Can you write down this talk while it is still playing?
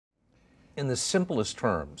In the simplest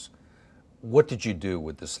terms, what did you do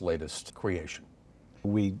with this latest creation?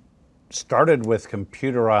 We started with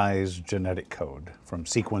computerized genetic code from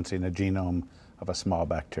sequencing a genome of a small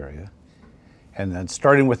bacteria. And then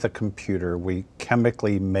starting with the computer, we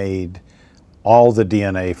chemically made all the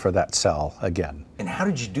DNA for that cell again. And how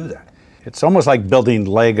did you do that? It's almost like building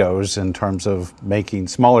Legos in terms of making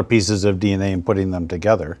smaller pieces of DNA and putting them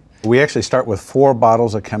together. We actually start with 4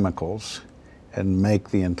 bottles of chemicals and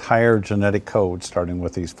make the entire genetic code starting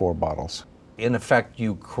with these 4 bottles. In effect,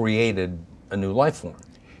 you created a new life form.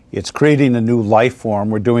 It's creating a new life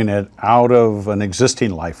form. We're doing it out of an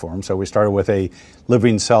existing life form. So we started with a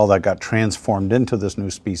living cell that got transformed into this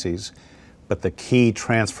new species. But the key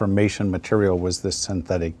transformation material was this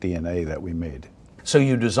synthetic DNA that we made. So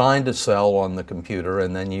you designed a cell on the computer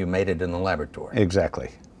and then you made it in the laboratory.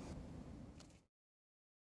 Exactly.